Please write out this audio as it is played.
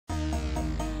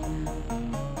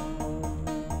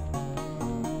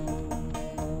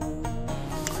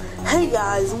Hey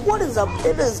guys, what is up?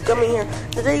 It is Gummy here.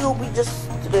 Today you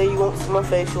won't see my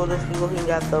face, you'll just be looking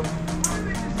at the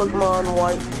Pokemon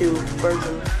White 2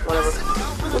 version, whatever.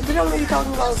 So today I'm going to be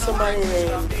talking about somebody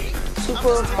named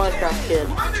SuperMineCraftKid.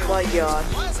 My god.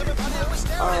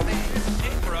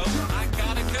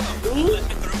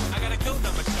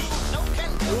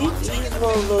 He's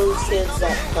one of those kids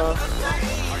that's tough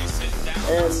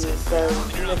and says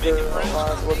nigger a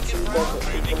lot, which he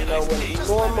doesn't even know what it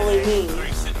normally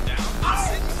means.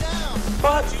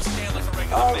 But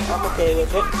I'm okay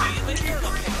with it.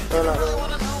 No, not really.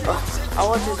 I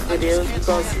watch his videos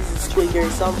because he's a squeaker. He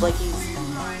sounds like he's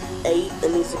 8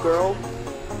 and he's a girl.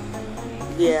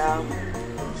 Yeah.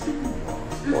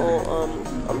 Well,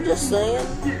 I'm just saying.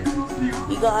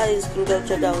 You guys can go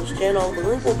check out his channel. The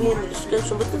link will be in the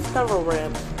description, but this is kind of a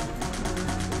rant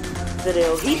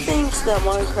video. He thinks that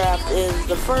Minecraft is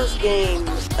the first game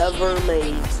ever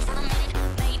made.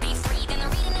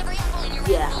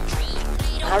 Yeah.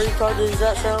 How retarded does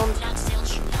that sound?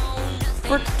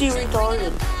 Pretty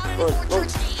retarded. Look,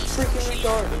 freaking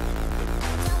retarded.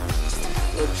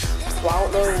 Which, well, I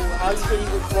don't know how you could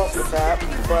even come up with that,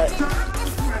 but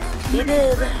he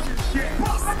did.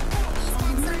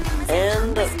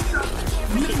 And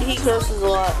he curses a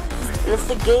lot. And if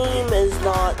the game is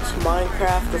not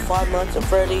Minecraft or Five Nights at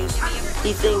Freddy's,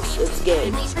 he thinks it's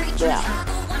gay. Yeah.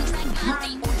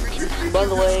 By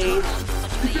the way,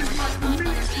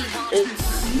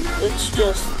 it's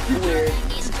just weird.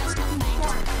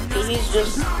 He's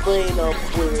just plain up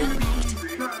weird.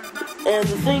 And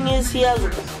the thing is, he has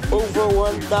over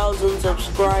 1,000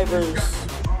 subscribers.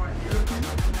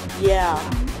 Yeah.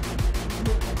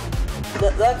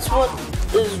 That's what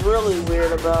is really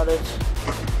weird about it.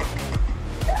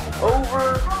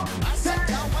 Over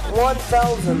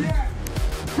 1,000.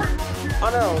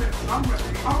 I know.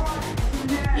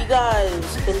 You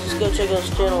guys can just go check out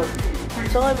his channel.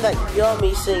 Tell him that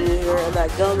Gummy sent you here and that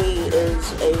Gummy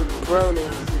is a brony.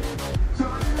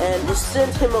 And just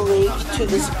send him a link to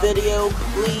this video.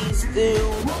 Please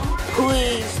do.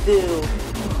 Please do.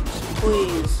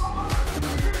 Please.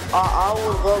 I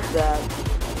would love that.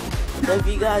 If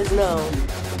you guys know.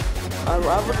 I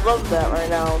would love that right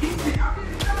now.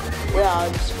 Yeah,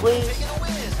 just please.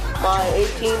 My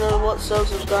 18 and what so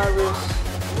subscribers.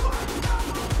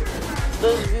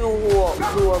 Those of you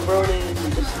who are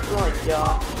bronies, just like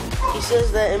y'all. He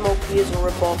says that MOP is a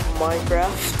ripoff of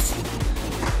Minecraft.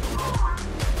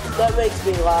 That makes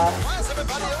me laugh.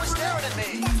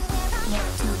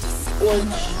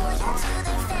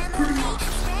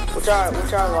 Which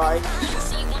I like.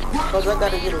 Because I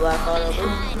gotta get a laugh out of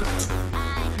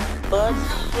it. But,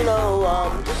 you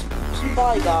know, just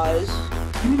bye guys.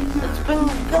 It's been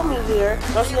Gummy here.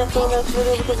 I'll see you guys in the next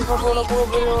video because if I put up a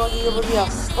video, I'll give a video.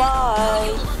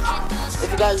 Bye! If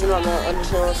you guys didn't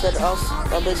understand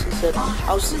what I basically said,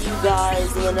 I'll see you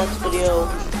guys in the next video.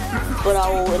 But I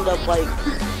will end up, like,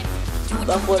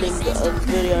 uploading a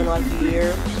video in, like, a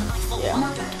year. Yeah.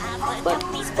 But,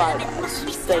 bye guys.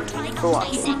 Thank you for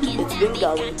watching. It's been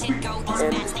Gummy.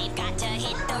 And,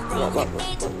 yeah,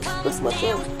 that's my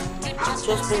channel. It's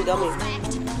just been Gummy.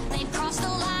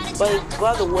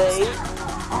 By the way,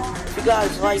 if you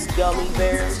guys like gummy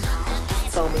bears,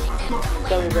 just tell me.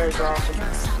 Gummy bears are awesome.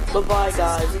 But bye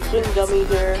guys, it's been Gummy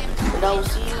here, and I will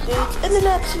see you dudes in the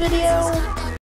next video.